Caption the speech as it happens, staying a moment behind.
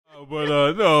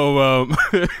But no,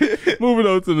 moving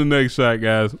on to the next shot,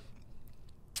 guys.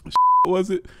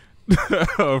 Was it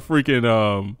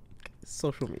freaking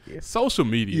Social media. social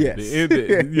media?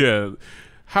 Yes. Yeah.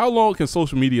 How long can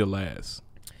social media last?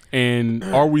 And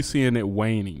are we seeing it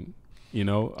waning? You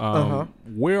know,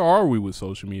 where are we with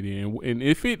social media? And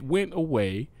if it went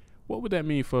away, what would that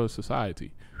mean for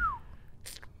society?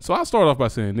 So I'll start off by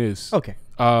saying this. Okay.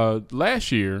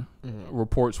 Last year,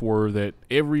 reports were that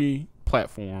every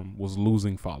platform was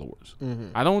losing followers.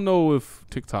 I don't know if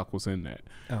TikTok was in that,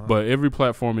 but every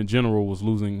platform in general was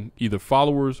losing either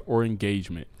followers or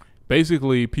engagement.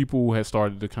 Basically, people had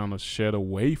started to kind of shed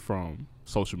away from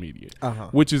social media,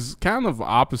 which is kind of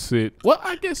opposite. Well,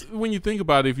 I guess when you think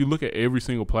about it, if you look at every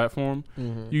single platform,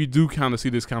 you do kind of see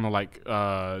this kind of like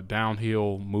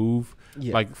downhill move.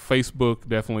 Yeah. Like Facebook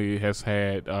definitely has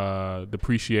had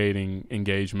depreciating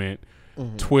engagement.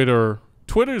 Twitter's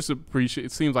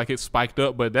it seems like it spiked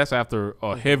up, but that's after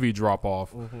a heavy drop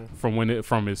off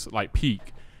from its like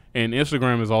peak. And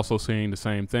Instagram is also seeing the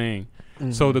same thing.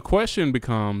 So the question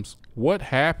becomes, what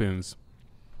happens,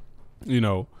 you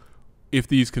know, if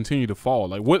these continue to fall?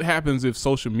 Like, what happens if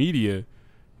social media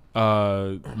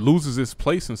loses its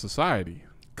place in society?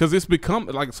 Because it's become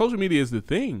like social media is the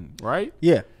thing, right?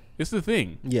 Yeah. It's the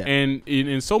thing. Yeah.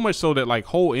 And so much so that like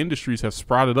whole industries have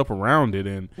sprouted up around it.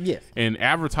 And Yes. and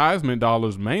advertisement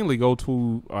dollars mainly go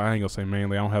to, I ain't gonna say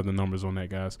mainly, I don't have the numbers on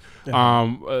that, guys.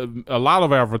 A lot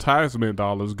of advertisement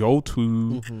dollars go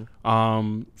to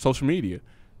social media.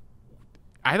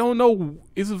 I don't know.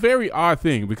 It's a very odd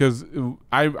thing because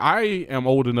I am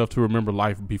old enough to remember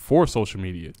life before social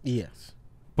media, Yes.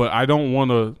 but I don't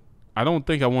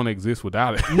think I want to exist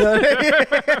without it. No.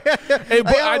 Hey,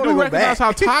 but I do wanna go recognize back.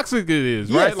 how toxic it is,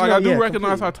 Yes, right? Like no, I do yeah,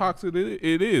 recognize completely. how toxic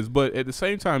it is, but at the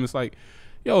same time, it's like,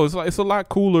 yo, it's a lot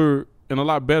cooler and a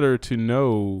lot better to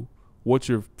know what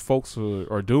your folks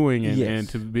are doing and, Yes. and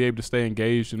to be able to stay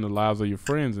engaged in the lives of your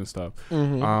friends and stuff.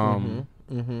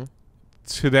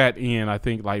 To that end, I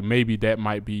think like maybe that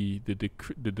might be the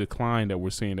decline that we're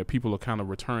seeing, that people are kind of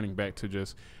returning back to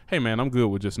just, hey man, I'm good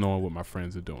with just knowing what my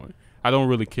friends are doing. I don't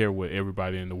really care what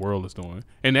everybody in the world is doing.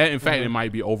 And that, in fact, it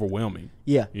might be overwhelming.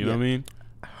 Yeah. You know what I mean?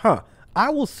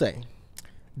 I will say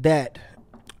that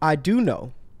I do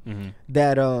know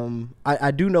that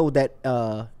I do know that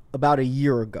about a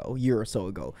year or so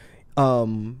ago,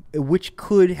 which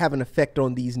could have an effect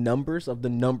on these numbers of the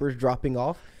numbers dropping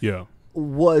off. Yeah.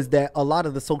 Was that a lot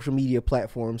of the social media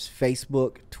platforms,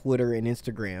 Facebook, Twitter, and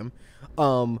Instagram,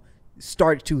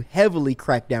 started to heavily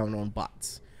crack down on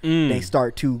bots. They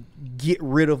start to get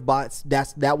rid of bots.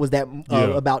 That was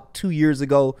about 2 years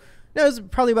ago. That was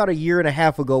probably about a year and a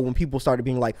half ago when people started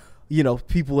being like, you know,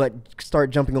 people that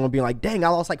start jumping on being like, dang, I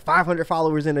lost like 500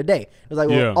 followers in a day. It was like,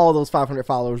 well, all those 500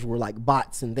 followers were like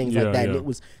bots and things like that. And it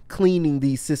was cleaning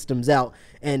these systems out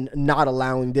and not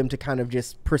allowing them to kind of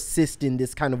just persist in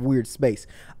this kind of weird space.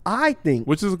 I think,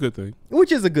 Which is a good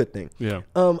thing. Yeah.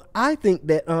 I think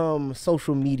that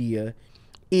social media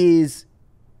is,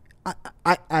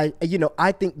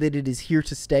 I think that it is here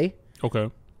to stay.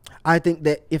 Okay. I think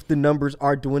that if the numbers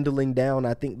are dwindling down,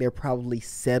 I think they're probably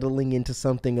settling into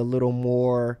something a little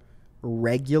more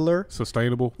regular.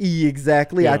 Sustainable.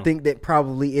 Exactly. Yeah. I think that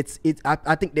probably I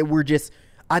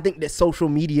think that social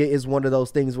media is one of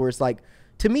those things where it's like,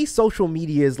 to me, social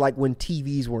media is like when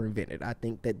TVs were invented. I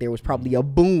think that there was probably a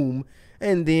boom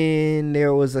and then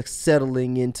there was a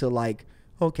settling into like,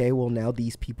 okay, well now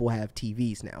these people have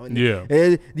TVs now, and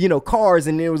you know, cars,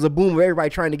 and there was a boom of everybody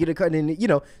trying to get a cut, and you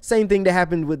know, same thing that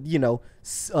happened with, you know,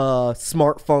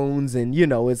 smartphones, and you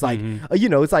know, it's like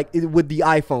it's like with the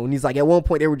iPhone. He's like, at one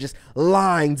point there were just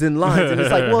lines and lines, and it's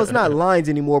like, well, it's not lines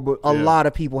anymore, but a lot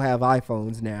of people have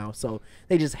iPhones now, so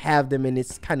they just have them, and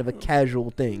it's kind of a casual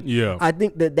thing. Yeah, I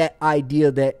think that idea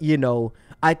that, you know,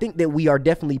 I think that we are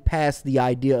definitely past the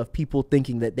idea of people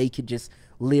thinking that they could just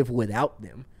live without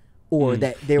them. Or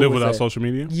that there live was without social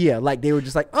media. Yeah, like they were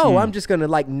just like, oh, I'm just gonna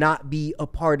like not be a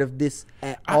part of this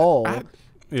at all.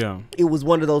 It was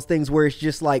one of those things where it's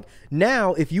just like,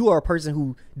 now if you are a person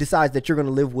who decides that you're gonna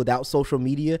live without social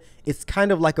media, it's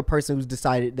kind of like a person who's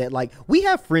decided that, like, we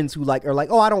have friends who are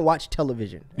like, oh, I don't watch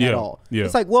television at all. Yeah.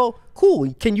 It's like, well,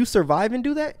 cool. Can you survive and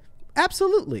do that?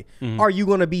 Absolutely. Are you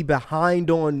going to be behind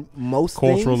on most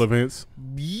cultural events?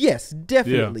 Yes,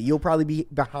 definitely. You'll probably be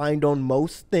behind on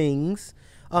most things.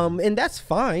 And that's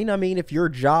fine. I mean, if your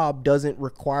job doesn't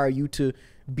require you to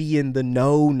be in the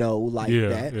no like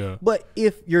that. Yeah. But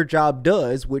if your job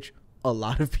does, which a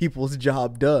lot of people's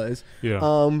job does,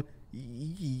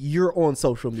 you're on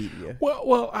social media.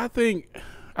 Well, I think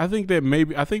that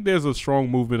maybe there's a strong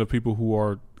movement of people who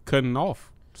are cutting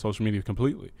off social media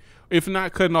completely. if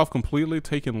not cutting off completely,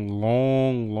 taking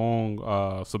long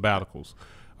sabbaticals.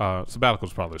 Sabbatical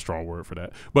is probably a strong word for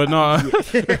that, but no.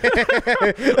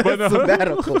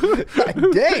 Sabbatical. Like,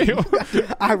 dang,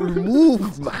 I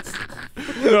removed myself.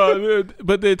 No,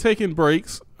 but they're taking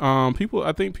breaks. I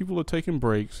think people are taking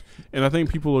breaks, and I think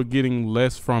people are getting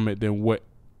less from it than what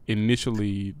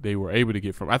initially they were able to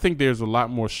get from it. I think there's a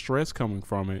lot more stress coming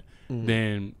from it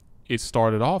than it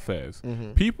started off as.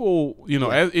 People,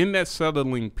 as in that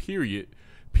settling period,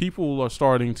 people are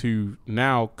starting to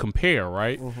now compare,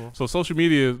 right? So social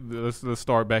media, let's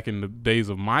start back in the days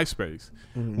of MySpace,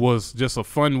 was just a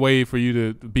fun way for you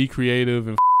to be creative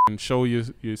and show your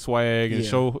swag and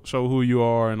show who you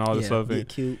are and all this stuff. Get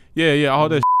cute. All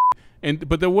that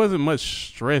but there wasn't much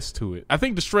stress to it. I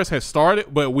think the stress had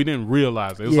started, but we didn't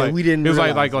realize it. It was we didn't. It was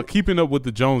realize like keeping up with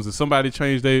the Joneses. Somebody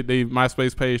changed their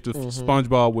MySpace page to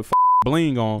SpongeBob with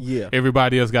bling on. Yeah.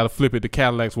 Everybody else got to flip it to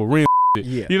Cadillacs with rims.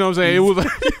 Yeah. You know what I'm saying? It was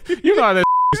like, you know how that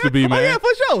used to be, man. Oh yeah,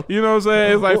 for sure. You know what I'm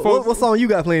saying? It's like what song you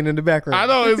got playing in the background? I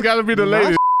know it's got to be the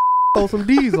latest. Throw some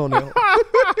D's on there.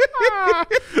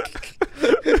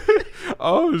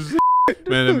 Oh shit.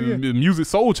 Man, music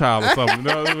soul child or something. You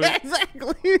know what I mean?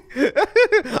 Exactly.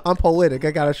 I'm poetic.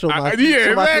 I gotta show my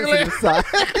exactly. To the side.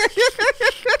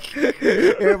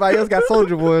 Everybody else got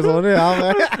Soldier Boys on there.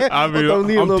 I'm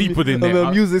deeper than that.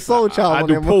 A music soul child. I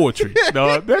do poetry.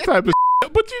 That type of.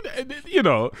 But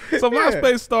so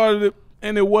MySpace started it,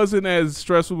 and it wasn't as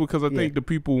stressful because I think the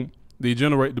people, the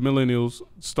millennials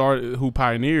who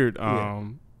pioneered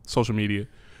social media.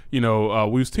 We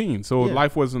was teens, so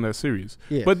life wasn't that serious.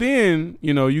 Yes. But then,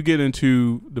 you get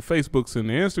into the Facebooks and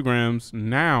the Instagrams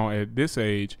now at this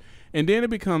age, and then it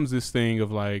becomes this thing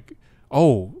of like,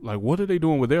 what are they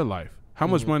doing with their life? How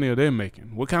much money are they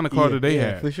making? What kind of car do they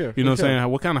have? For sure. You know what I'm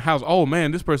saying? What kind of house? Oh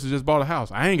man, this person just bought a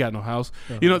house. I ain't got no house.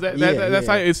 That's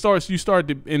how it starts. You start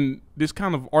to, and this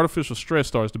kind of artificial stress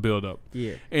starts to build up.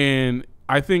 Yeah. And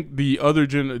I think the other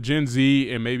Gen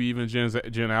Z and maybe even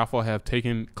Gen Alpha have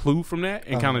taken clue from that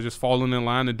and kind of just fallen in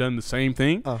line and done the same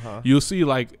thing. You'll see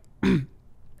like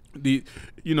these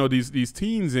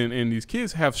teens and these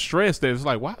kids have stress that it's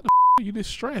like, why the are you this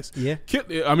stressed? Yeah.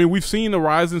 I mean, we've seen the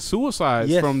rise in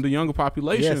suicides from the younger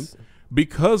population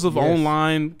because of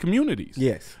online communities.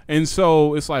 Yes. And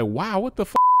so it's like, wow, what the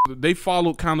they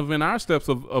followed kind of in our steps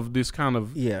of this kind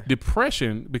of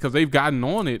depression because they've gotten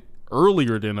on it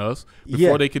earlier than us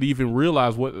before they could even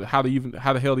realize how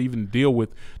the hell to even deal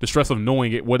with the stress of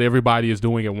knowing what everybody is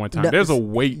doing at one time. There's a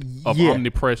weight of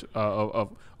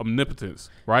omnipotence,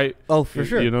 right? Oh, for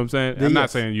sure. You know what I'm saying? I'm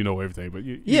not saying you know everything, but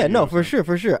for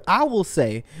sure. I'll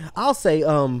say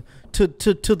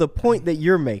to the point that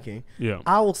you're making. Yeah.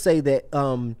 I will say that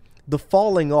the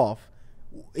falling off,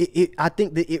 I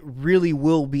think that it really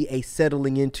will be a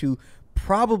settling into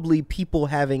probably people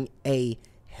having a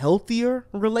healthier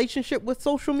relationship with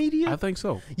social media. I think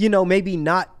so. Maybe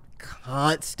not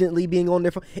constantly being on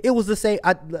their phone. It was the same.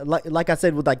 Like I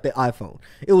said with like the iPhone.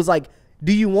 It was like,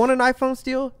 do you want an iPhone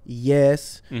still?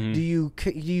 Yes. Do you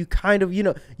kind of,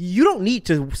 you don't need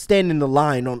to stand in the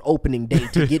line on opening day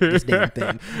to get this damn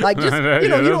thing. Like just,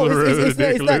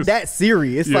 it's not that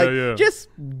serious. Just,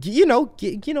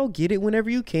 get it whenever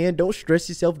you can. Don't stress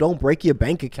yourself. Don't break your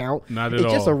bank account. Not at all.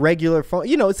 It's just a regular phone.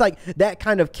 It's like that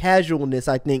kind of casualness,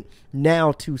 I think,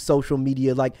 now to social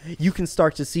media. Like you can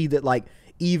start to see that like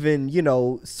even,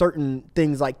 certain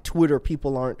things like Twitter,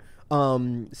 people aren't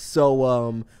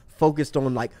focused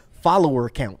on like follower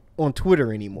count on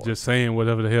Twitter anymore. Just saying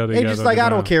whatever the hell they got. Just like I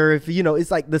don't care if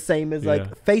it's like the same as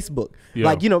like Facebook.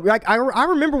 Like like I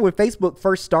remember when Facebook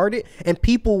first started and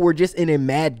people were just in a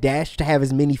mad dash to have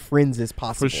as many friends as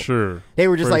possible. For sure. They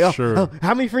were just oh,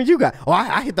 how many friends you got? Oh,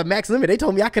 I hit the max limit. They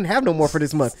told me I couldn't have no more for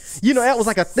this month. That was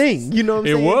like a thing. You know what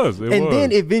I'm saying? It was.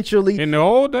 Then eventually in the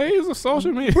old days of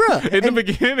social media, in the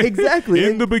beginning. Exactly.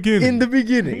 In the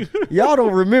beginning. Y'all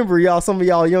don't remember, some of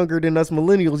y'all younger than us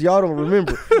millennials, y'all don't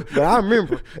remember. But I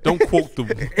remember. Don't quote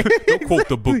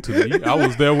the book to me. I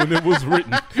was there when it was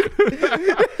written.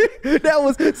 That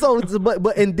was so,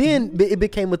 but and then it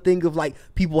became a thing of like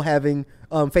people having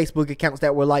Facebook accounts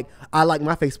that were like, I like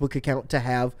my Facebook account to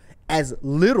have as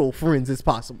little friends as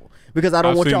possible because I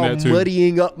don't want y'all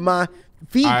muddying up my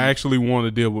feed. I actually want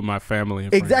to deal with my family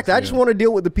and exactly. friends. I just want to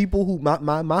deal with the people who my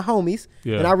homies,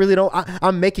 and I really don't.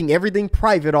 I'm making everything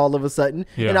private all of a sudden,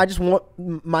 and I just want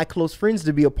my close friends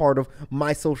to be a part of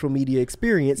my social media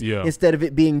experience instead of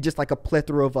it being just like a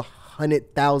plethora of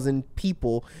 100,000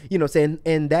 people. Saying,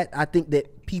 and that I think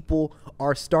that people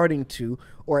are starting to,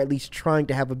 or at least trying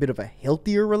to have a bit of a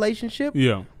healthier relationship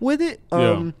with it.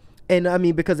 And I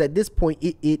mean, because at this point,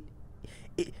 it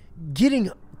getting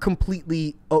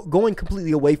completely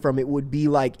away from it would be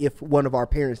like if one of our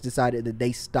parents decided that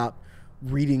they stopped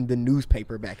reading the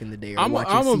newspaper back in the day or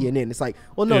watching CNN. It's like,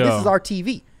 well, no, this is our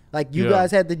TV. Like you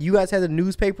guys had the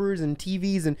newspapers and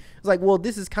TVs, and it's like, well,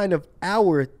 this is kind of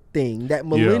our thing that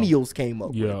millennials came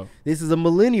up with. This is a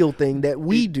millennial thing that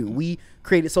we do. We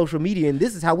created social media, and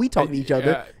this is how we talk to each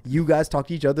other. You guys talk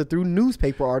to each other through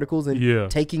newspaper articles and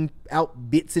taking out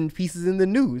bits and pieces in the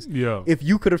news. If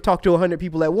you could have talked to 100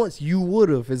 people at once, you would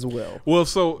have as well. Well,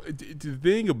 so the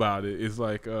thing about it is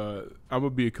like, I'm gonna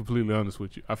be completely honest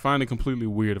with you. I find it completely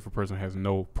weird if a person has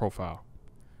no profile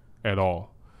at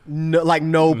all. No, like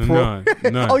none.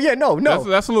 Oh yeah, no.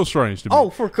 That's a little strange to me.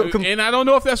 Oh, and I don't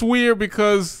know if that's weird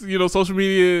because social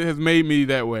media has made me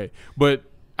that way. But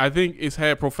I think it's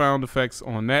had profound effects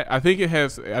on that. I think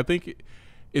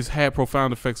it's had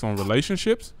profound effects on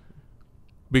relationships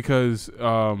because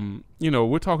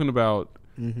we're talking about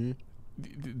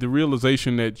the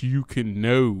realization that you can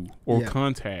know or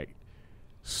contact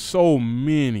so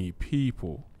many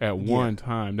people at one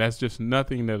time. That's just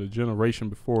nothing that a generation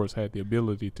before us had the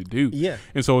ability to do.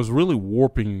 And so it's really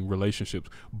warping relationships.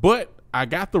 But I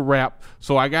got the rap,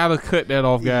 so I got to cut that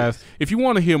off, guys. If you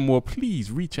want to hear more,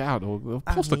 please reach out or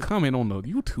post a comment on the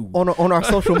YouTube. On our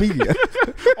social media.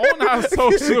 On our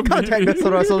social media. Contact us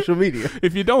on our social media.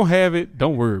 If you don't have it,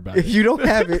 don't worry about it. If you don't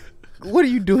have it, what are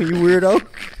you doing, you weirdo?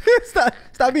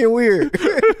 Stop being weird.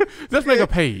 Let's make a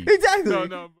page. Exactly.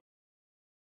 No.